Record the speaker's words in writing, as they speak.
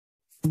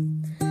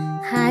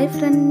Hi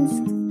friends,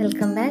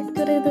 welcome back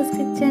to Ridhus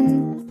kitchen.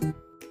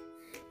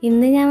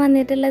 ഇന്ന് ഞാൻ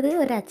വന്നിട്ടുള്ളത്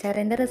ഒരു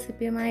അച്ചാറിൻ്റെ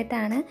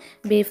റെസിപ്പിയുമായിട്ടാണ്.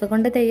 ബീഫ്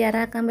കൊണ്ട്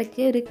തയ്യാറാക്കാൻ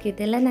പറ്റിയ ഒരു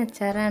കിടിലൻ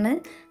അച്ചാറാണ്.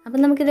 അപ്പോൾ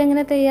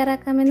നമുക്കിതെങ്ങനെ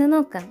തയ്യാറാക്കാമെന്ന്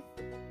നോക്കാം.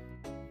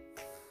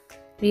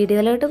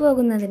 വീഡിയോയിലോട്ട്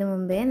പോകുന്നതിന്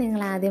മുമ്പേ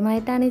നിങ്ങൾ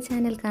ആദ്യമായിട്ടാണ് ഈ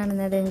ചാനൽ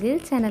കാണുന്നതെങ്കിൽ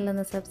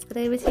ചാനലൊന്ന്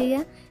സബ്സ്ക്രൈബ്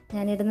ചെയ്യുക.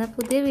 ഞാനിടുന്ന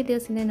പുതിയ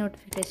വീഡിയോസിൻ്റെ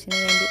നോട്ടിഫിക്കേഷന്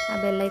വേണ്ടി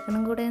ആ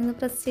ബെല്ലൈക്കണും കൂടെ ഒന്ന്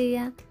പ്രസ്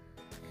ചെയ്യുക.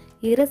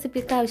 ഈ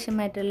റെസിപ്പിക്ക്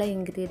ആവശ്യമായിട്ടുള്ള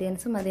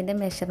ഇൻഗ്രീഡിയൻസും അതിൻ്റെ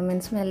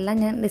മെഷർമെൻറ്റ്സും എല്ലാം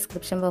ഞാൻ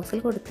ഡിസ്ക്രിപ്ഷൻ ബോക്സിൽ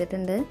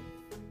കൊടുത്തിട്ടുണ്ട്.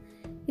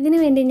 ഇതിനു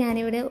വേണ്ടി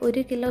ഞാനിവിടെ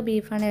 1 കിലോ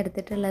ബീഫാണ്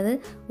എടുത്തിട്ടുള്ളത്.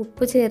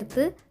 ഉപ്പ്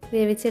ചേർത്ത്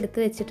വേവിച്ചെടുത്ത്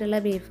വെച്ചിട്ടുള്ള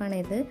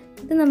ബീഫാണിത്.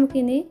 ഇത്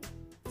നമുക്കിനി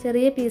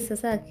ചെറിയ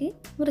പീസസ് ആക്കി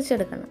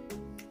മുറിച്ചെടുക്കണം.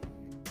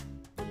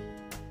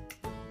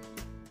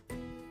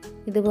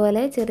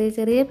 ഇതുപോലെ ചെറിയ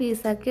ചെറിയ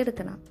പീസാക്കി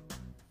എടുക്കണം.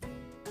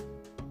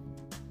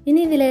 ഇനി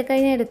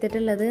ഇതിലേക്കായി ഞാൻ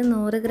എടുത്തിട്ടുള്ളത്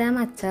 100 ഗ്രാം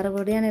അച്ചാർ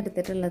പൊടിയാണ്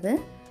എടുത്തിട്ടുള്ളത്.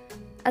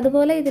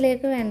 അതുപോലെ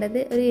ഇതിലേക്ക് വേണ്ടത്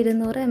ഒരു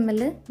 200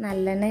 ml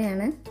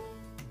നല്ലെണ്ണയാണ്.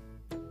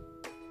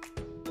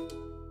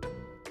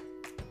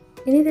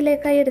 ഇനി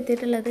ഇതിലേക്കായി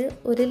എടുത്തിട്ടുള്ളത്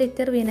 1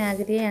 ലിറ്റർ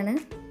വിനാഗിരിയാണ്.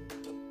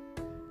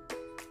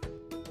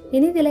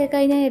 ഇനി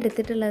ഇതിലേക്കായി ഞാൻ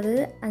എടുത്തിട്ടുള്ളത്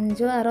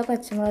 5 or 6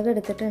 പച്ചമുളക്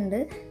എടുത്തിട്ടുണ്ട്.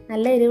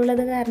 നല്ല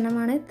എരിവുള്ളത്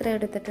കാരണമാണ് ഇത്ര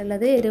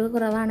എടുത്തിട്ടുള്ളത്. എരിവ്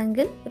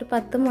കുറവാണെങ്കിൽ ഒരു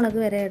 10 മുളക്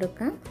വരെ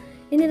എടുക്കാം.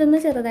 ഇനി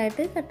ഇതൊന്ന്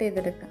ചെറുതായിട്ട് കട്ട്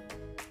ചെയ്തെടുക്കാം.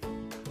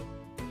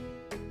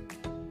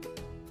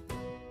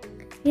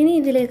 ഇനി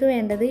ഇതിലേക്ക്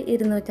വേണ്ടത്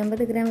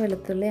 250 ഗ്രാം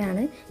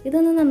വെളുത്തുള്ളിയാണ്.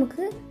 ഇതൊന്ന്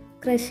നമുക്ക്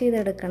ക്രഷ്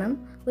ചെയ്തെടുക്കണം.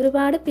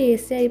 ഒരുപാട്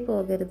പേസ്റ്റായി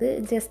പോകരുത്,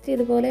 ജസ്റ്റ്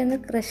ഇതുപോലെ ഒന്ന്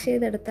ക്രഷ്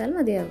ചെയ്തെടുത്താൽ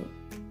മതിയാകും.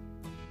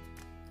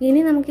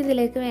 ഇനി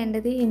നമുക്കിതിലേക്ക്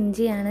വേണ്ടത്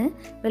ഇഞ്ചിയാണ്.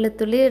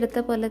 വെളുത്തുള്ളി എടുത്ത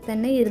പോലെ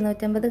തന്നെ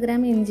 250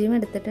 ഗ്രാം ഇഞ്ചിയും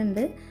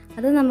എടുത്തിട്ടുണ്ട്.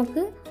 അത്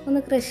നമുക്ക്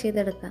ഒന്ന് ക്രഷ്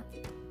ചെയ്തെടുക്കാം.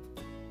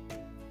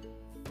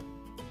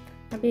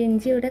 അപ്പോൾ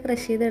ഇഞ്ചി ഇവിടെ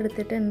ക്രഷ്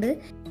ചെയ്തെടുത്തിട്ടുണ്ട്.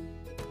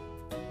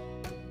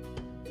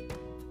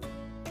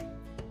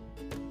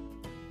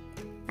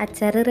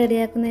 അച്ചാർ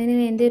റെഡിയാക്കുന്നതിന്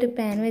വേണ്ടി ഒരു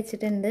പാൻ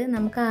വെച്ചിട്ടുണ്ട്.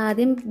 നമുക്ക്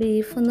ആദ്യം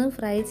ബീഫ് ഒന്ന്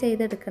ഫ്രൈ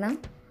ചെയ്തെടുക്കണം.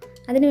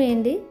 അതിന്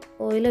വേണ്ടി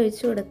ഓയിൽ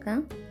ഒഴിച്ചു കൊടുക്കാം.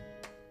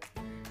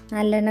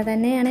 നല്ലെണ്ണ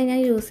തന്നെയാണ് ഞാൻ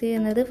യൂസ്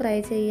ചെയ്യുന്നത് ഫ്രൈ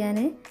ചെയ്യാൻ.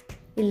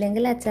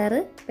 ഇല്ലെങ്കിൽ അച്ചാർ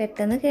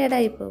പെട്ടെന്ന്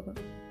കേടായി പോകും.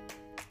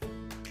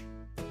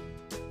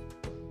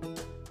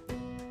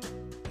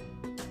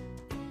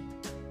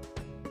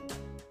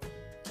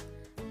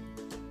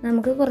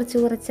 നമുക്ക്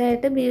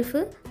കുറച്ചായിട്ട്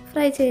ബീഫ്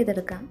ഫ്രൈ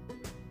ചെയ്തെടുക്കാം.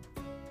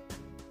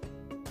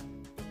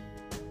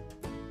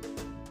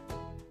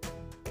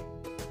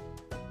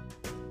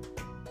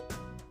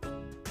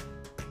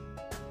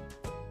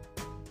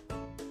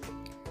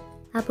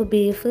 അപ്പോൾ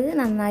ബീഫ്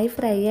നന്നായി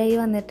ഫ്രൈ ആയി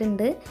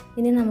വന്നിട്ടുണ്ട്.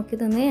 ഇനി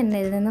നമുക്കിതൊന്ന്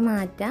എണ്ണയിൽ നിന്ന്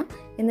മാറ്റാം.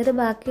 എന്നിട്ട്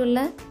ബാക്കിയുള്ള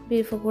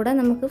ബീഫ് കൂടെ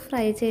നമുക്ക്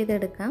ഫ്രൈ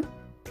ചെയ്തെടുക്കാം.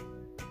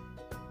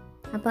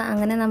 അപ്പോൾ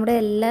അങ്ങനെ നമ്മുടെ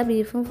എല്ലാ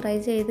ബീഫും ഫ്രൈ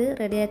ചെയ്ത്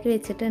റെഡിയാക്കി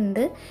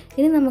വെച്ചിട്ടുണ്ട്.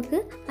 ഇനി നമുക്ക്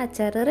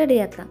അച്ചാർ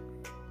റെഡിയാക്കാം.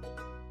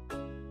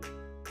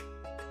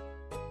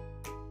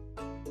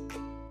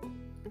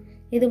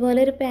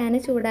 ഇതുപോലെ ഒരു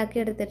പാന് ചൂടാക്കി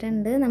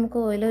എടുത്തിട്ടുണ്ട്. നമുക്ക്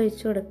ഓയിൽ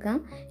ഒഴിച്ചു കൊടുക്കാം.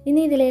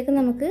 ഇനി ഇതിലേക്ക്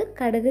നമുക്ക്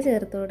കടുക്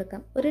ചേർത്ത്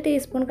കൊടുക്കാം. 1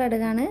 ടീസ്പൂൺ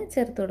കടുകാണ്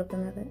ചേർത്ത്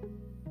കൊടുക്കുന്നത്.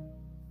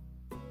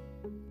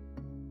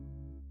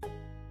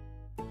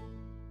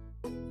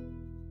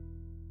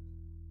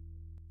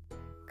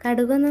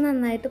 കടുകൊന്ന്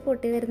നന്നായിട്ട്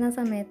പൊട്ടി വരുന്ന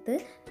സമയത്ത്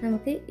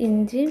നമുക്ക്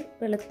ഇഞ്ചി,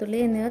 വെളുത്തുള്ളി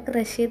എന്നിവ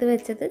ക്രഷ് ചെയ്ത്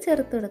വെച്ചത്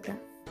ചേർത്ത് കൊടുക്കാം.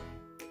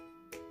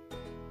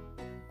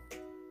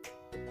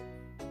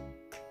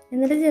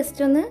 എന്നിട്ട്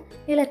ജസ്റ്റ് ഒന്ന്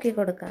ഇളക്കി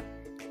കൊടുക്കാം.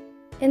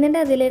 എന്നിട്ട്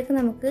അതിലേക്ക്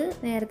നമുക്ക്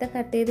നേരത്തെ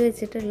കട്ട് ചെയ്ത്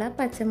വെച്ചിട്ടുള്ള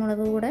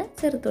പച്ചമുളക് കൂടെ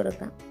ചേർത്ത്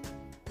കൊടുക്കാം.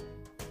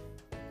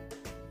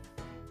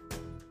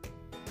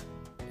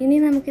 ഇനി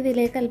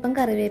നമുക്കിതിലേക്ക് അല്പം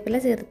കറിവേപ്പില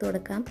ചേർത്ത്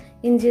കൊടുക്കാം.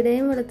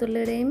 ഇഞ്ചിയുടെയും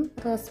വെളുത്തുള്ളിയുടെയും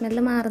റോസ്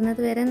സ്മെല്ല്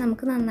മാറുന്നത് വരെ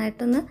നമുക്ക്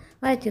നന്നായിട്ടൊന്ന്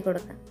വഴറ്റി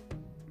കൊടുക്കാം.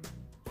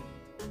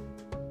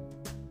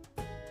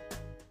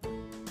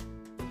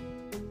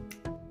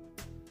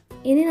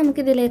 ഇനി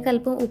നമുക്കിതിലേക്ക്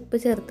അല്പം ഉപ്പ്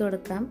ചേർത്ത്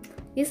കൊടുക്കാം.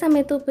 ഈ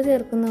സമയത്ത് ഉപ്പ്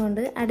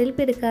ചേർക്കുന്നതുകൊണ്ട് അടിയിൽ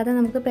പിടിക്കാതെ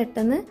നമുക്ക്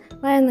പെട്ടെന്ന്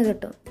വഴന്ന്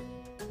കിട്ടും.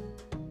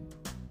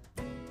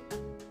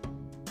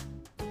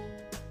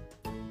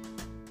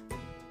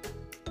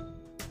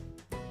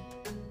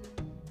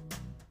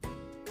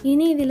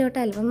 ഇനി ഇതിലോട്ട്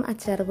അല്പം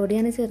അച്ചാർ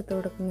പൊടിയാണ് ചേർത്ത്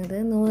കൊടുക്കുന്നത്.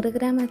 100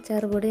 ഗ്രാം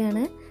അച്ചാർ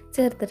പൊടിയാണ്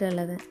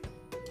ചേർത്തിട്ടുള്ളത്.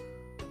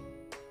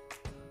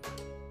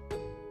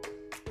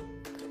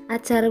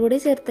 അച്ചാർ പൊടി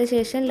ചേർത്ത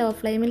ശേഷം ലോ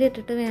ഫ്ലെയിമിൽ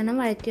ഇട്ടിട്ട് വേണം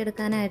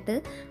വഴറ്റിയെടുക്കാനായിട്ട്,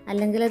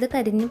 അല്ലെങ്കിൽ അത്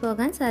കരിഞ്ഞു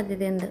പോകാൻ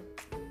സാധ്യതയുണ്ട്.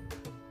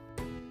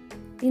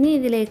 ഇനി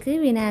ഇതിലേക്ക്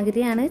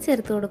വിനാഗിരിയാണ്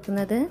ചേർത്ത്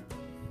കൊടുക്കുന്നത്.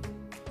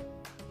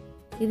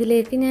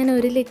 ഇതിലേക്ക് ഞാൻ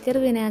 1 ലിറ്റർ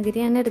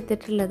വിനാഗിരിയാണ്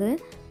എടുത്തിട്ടുള്ളത്.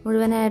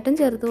 മുഴുവനായിട്ടും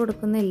ചേർത്ത്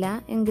കൊടുക്കുന്നില്ല,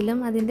 എങ്കിലും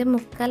അതിൻ്റെ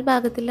 3/4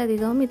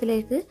 ഭാഗത്തിലധികവും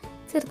ഇതിലേക്ക്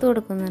ചേർത്ത്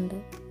കൊടുക്കുന്നുണ്ട്.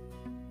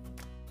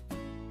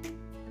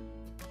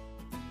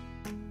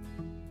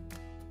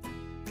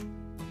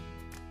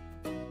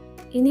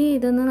 ഇനി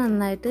ഇതൊന്ന്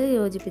നന്നായിട്ട്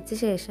യോജിപ്പിച്ച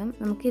ശേഷം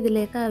നമുക്ക്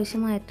ഇതിലേക്ക്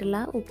ആവശ്യമായിട്ടുള്ള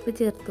ഉപ്പ്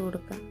ചേർത്ത്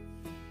കൊടുക്കാം.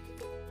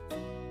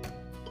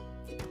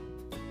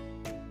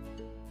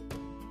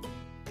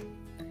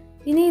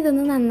 ഇനി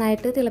ഇതൊന്ന്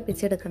നന്നായിട്ട്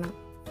തിളപ്പിച്ചെടുക്കണം.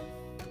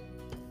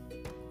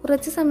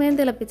 കുറച്ച് സമയം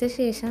തിളപ്പിച്ച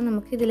ശേഷം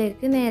നമുക്ക്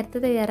ഇതിലേക്ക് നേരത്തെ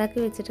തയ്യാറാക്കി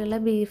വെച്ചിട്ടുള്ള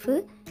ബീഫ്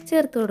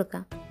ചേർത്ത്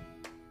കൊടുക്കാം.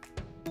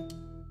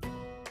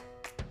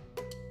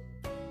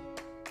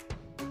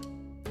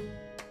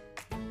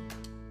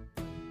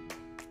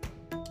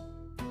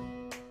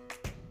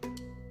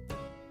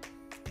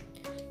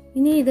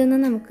 ഇനി ഇതൊന്ന്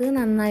നമുക്ക്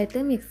നന്നായിട്ട്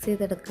മിക്സ്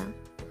ചെയ്തെടുക്കാം.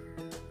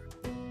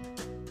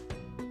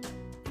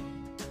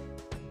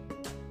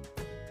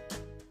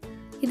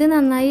 ഇത്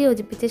നന്നായി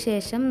യോജിപ്പിച്ച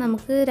ശേഷം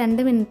നമുക്ക്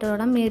 2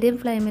 മിനിറ്റോളം മീഡിയം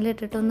ഫ്ലെയിമിൽ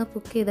ഇട്ടിട്ടൊന്ന്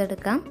കുക്ക്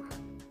ചെയ്തെടുക്കാം.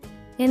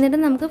 എന്നിട്ട്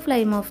നമുക്ക്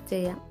ഫ്ലെയിം ഓഫ്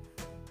ചെയ്യാം.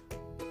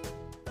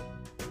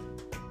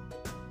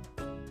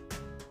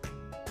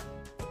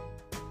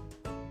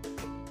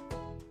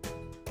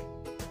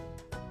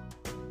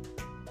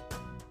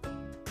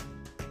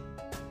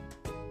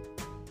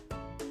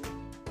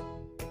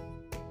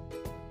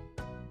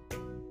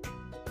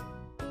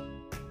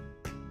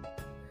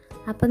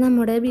 അപ്പോൾ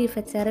നമ്മുടെ ബീഫ്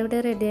അച്ചാർ ഇവിടെ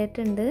റെഡി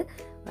ആയിട്ടുണ്ട്.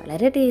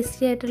 വളരെ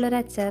ടേസ്റ്റി ആയിട്ടുള്ളൊരു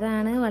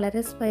അച്ചാറാണ്,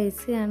 വളരെ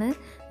സ്പൈസിയാണ്.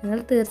 നിങ്ങൾ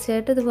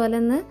തീർച്ചയായിട്ടും ഇതുപോലെ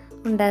ഒന്ന്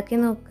ഉണ്ടാക്കി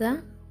നോക്കുക.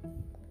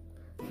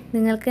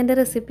 നിങ്ങൾക്ക് എൻ്റെ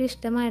റെസിപ്പി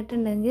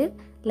ഇഷ്ടമായിട്ടുണ്ടെങ്കിൽ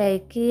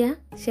ലൈക്ക്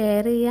ചെയ്യുക,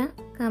 ഷെയർ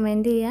ചെയ്യുക,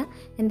 കമൻറ്റ് ചെയ്യുക.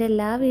 എൻ്റെ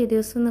എല്ലാ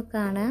വീഡിയോസും ഒന്ന്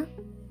കാണുക.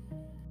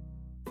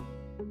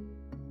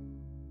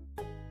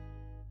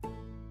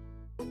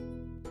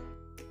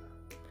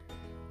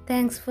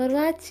 Thanks for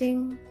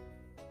watching.